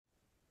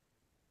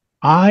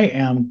I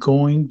am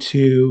going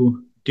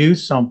to do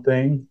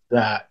something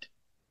that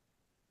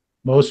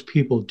most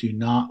people do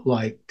not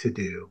like to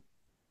do.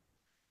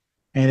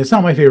 And it's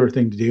not my favorite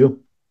thing to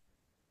do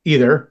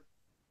either,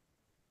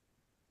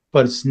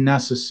 but it's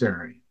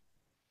necessary.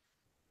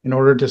 In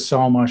order to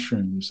sell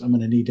mushrooms, I'm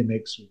going to need to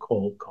make some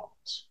cold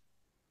calls.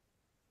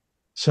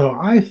 So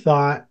I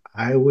thought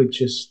I would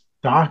just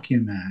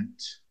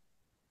document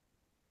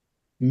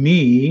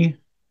me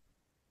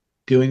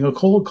doing a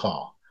cold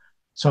call.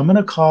 So I'm going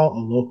to call a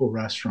local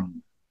restaurant.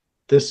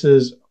 This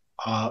is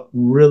a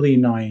really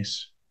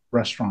nice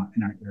restaurant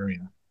in our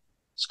area.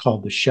 It's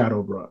called the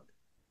Shadowbrook.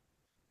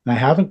 And I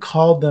haven't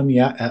called them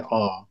yet at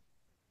all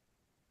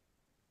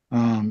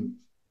um,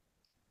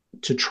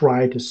 to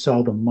try to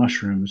sell the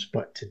mushrooms,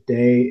 but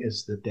today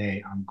is the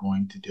day I'm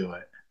going to do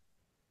it.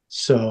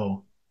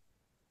 So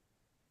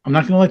I'm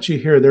not going to let you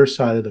hear their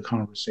side of the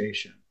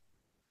conversation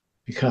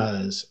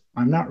because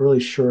I'm not really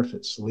sure if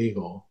it's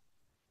legal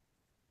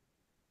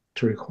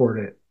to record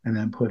it and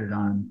then put it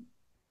on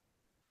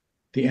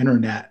the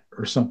internet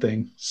or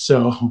something.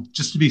 So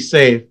just to be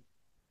safe,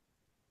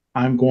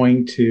 I'm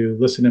going to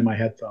listen in my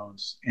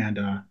headphones and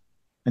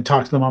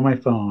talk to them on my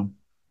phone.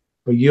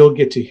 But you'll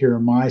get to hear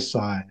my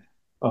side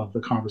of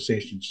the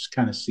conversation, just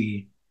kind of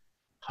see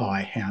how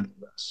I handle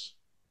this.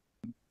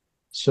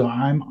 So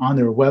I'm on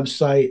their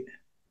website.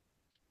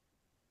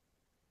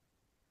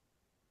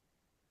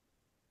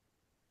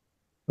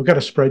 I've got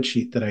a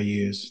spreadsheet that I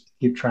use to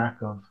keep track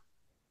of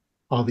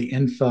all the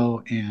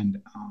info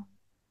and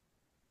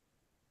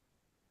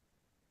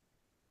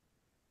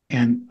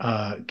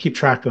keep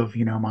track of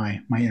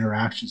my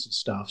interactions and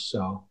stuff.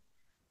 So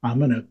I'm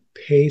gonna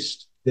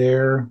paste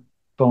their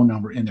phone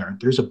number in there.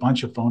 There's a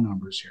bunch of phone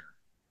numbers here.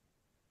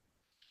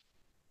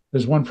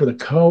 There's one for the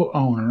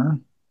co-owner.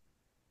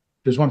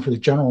 There's one for the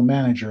general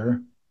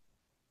manager.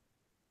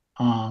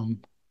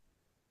 Um,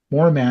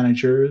 More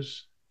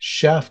managers,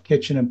 chef,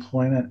 kitchen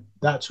employment.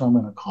 That's who I'm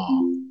going to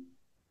call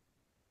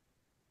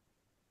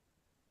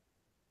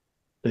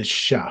the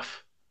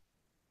chef.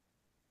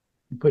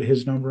 Put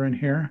his number in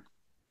here.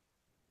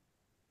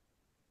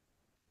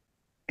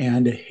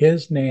 And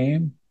his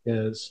name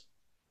is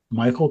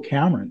Michael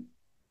Cameron,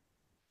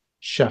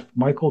 Chef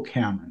Michael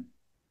Cameron.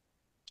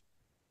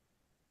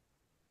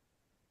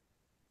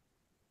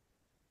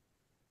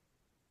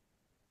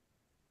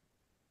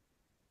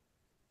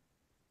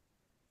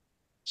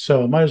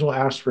 So I might as well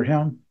ask for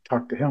him,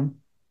 talk to him.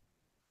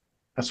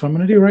 That's what I'm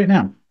going to do right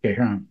now. Okay,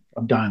 here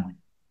I'm dialing.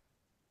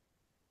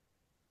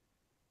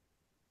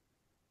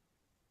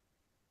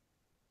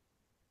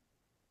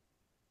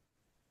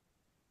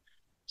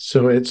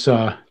 So it's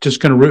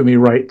just going to route me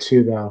right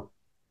to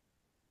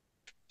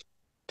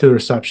the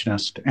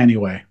receptionist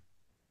anyway.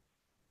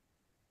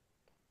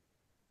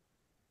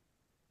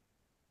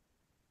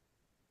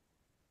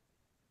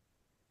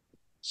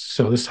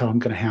 So this is how I'm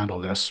going to handle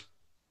this.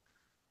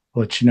 I'll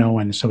let you know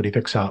when somebody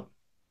picks up.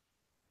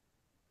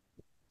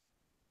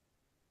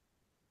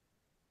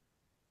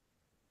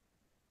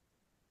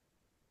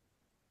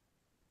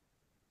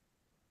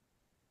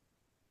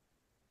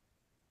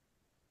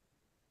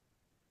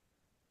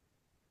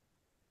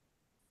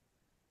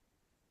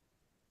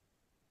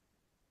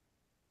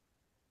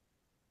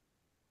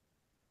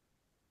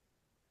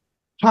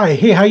 Hi,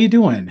 hey, how you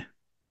doing?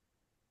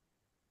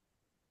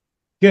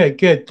 Good,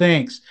 good,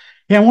 thanks.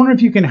 Hey, I wonder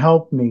if you can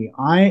help me.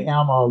 I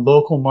am a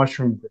local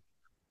mushroom group,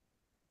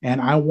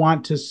 and I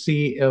want to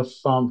see if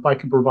I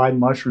can provide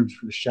mushrooms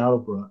for the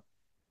Shadowbrook.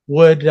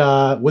 Would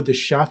the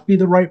chef be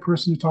the right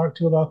person to talk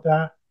to about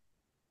that?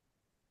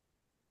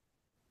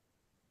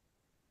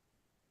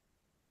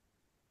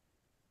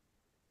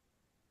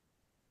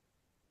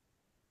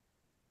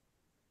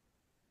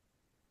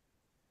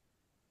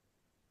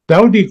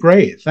 That would be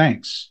great.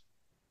 Thanks.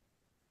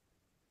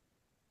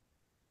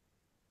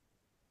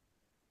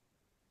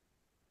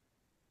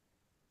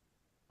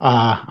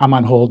 I'm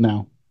on hold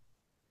now.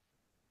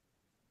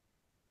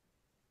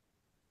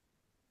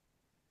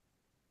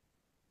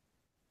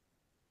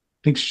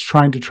 I think she's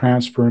trying to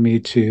transfer me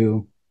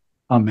to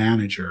a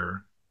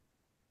manager,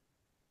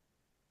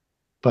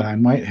 but I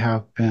might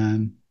have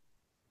been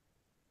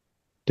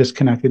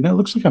disconnected. No, it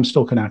looks like I'm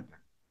still connected.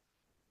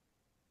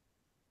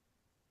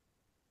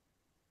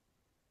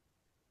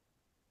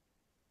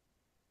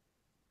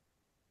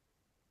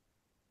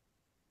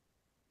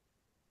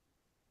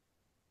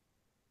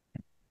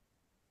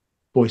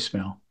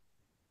 Voicemail.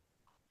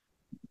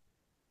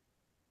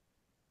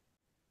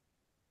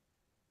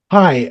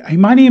 Hi,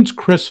 my name's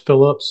Chris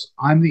Phillips.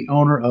 I'm the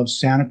owner of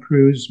Santa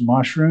Cruz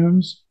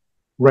Mushrooms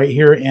right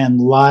here in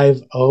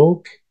Live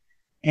Oak.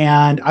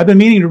 And I've been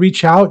meaning to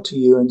reach out to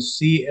you and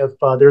see if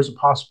there's a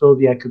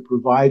possibility I could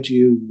provide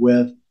you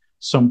with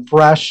some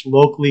fresh,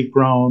 locally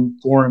grown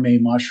gourmet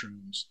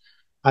mushrooms.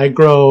 I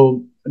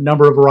grow a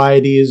number of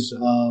varieties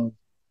of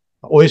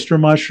oyster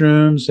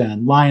mushrooms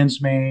and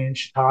lion's mane,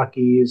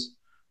 shiitakes,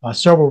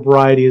 several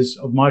varieties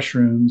of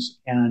mushrooms,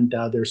 and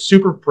they're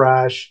super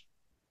fresh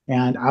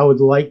and I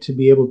would like to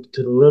be able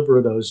to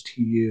deliver those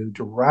to you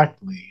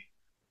directly.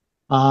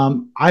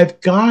 I've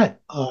got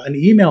an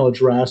email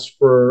address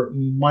for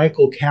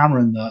Michael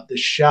Cameron, the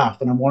chef,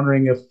 and I'm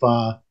wondering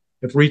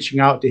if reaching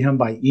out to him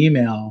by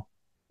email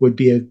would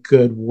be a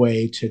good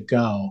way to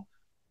go.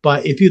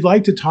 But if you'd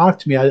like to talk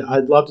to me,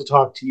 I'd love to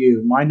talk to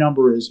you. My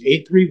number is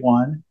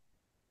 831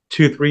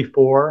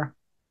 234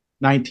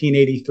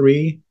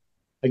 1983.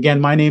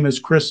 Again, my name is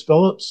Chris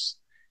Phillips,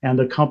 and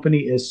the company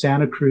is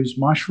Santa Cruz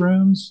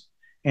Mushrooms.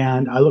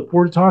 And I look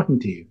forward to talking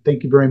to you.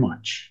 Thank you very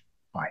much.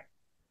 Bye.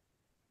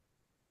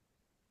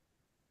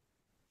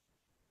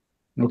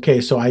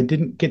 Okay, so I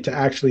didn't get to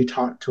actually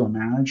talk to a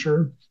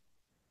manager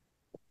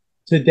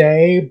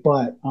today,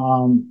 but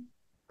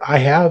I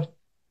have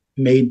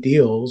made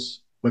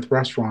deals with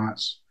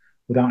restaurants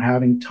without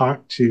having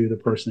talked to the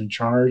person in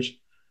charge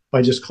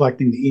by just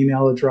collecting the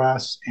email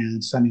address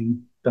and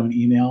sending them an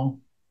email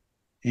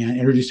and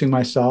introducing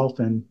myself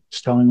and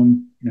just telling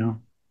them,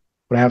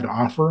 what I have to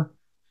offer.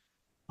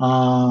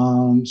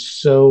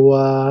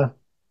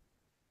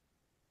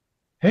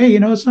 Hey,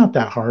 it's not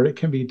that hard. It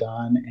can be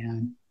done.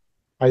 And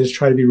I just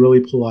try to be really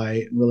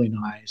polite and really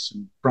nice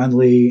and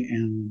friendly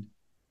and,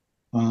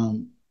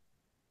 um,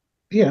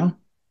 you know,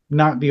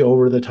 not be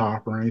over the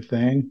top or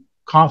anything.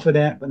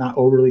 Confident, but not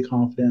overly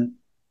confident,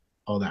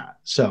 all that.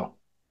 So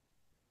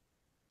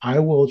I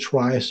will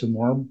try some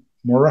more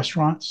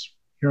restaurants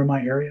here in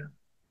my area.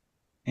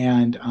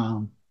 And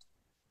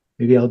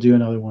maybe I'll do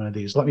another one of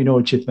these. Let me know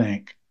what you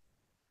think.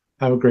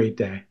 Have a great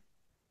day.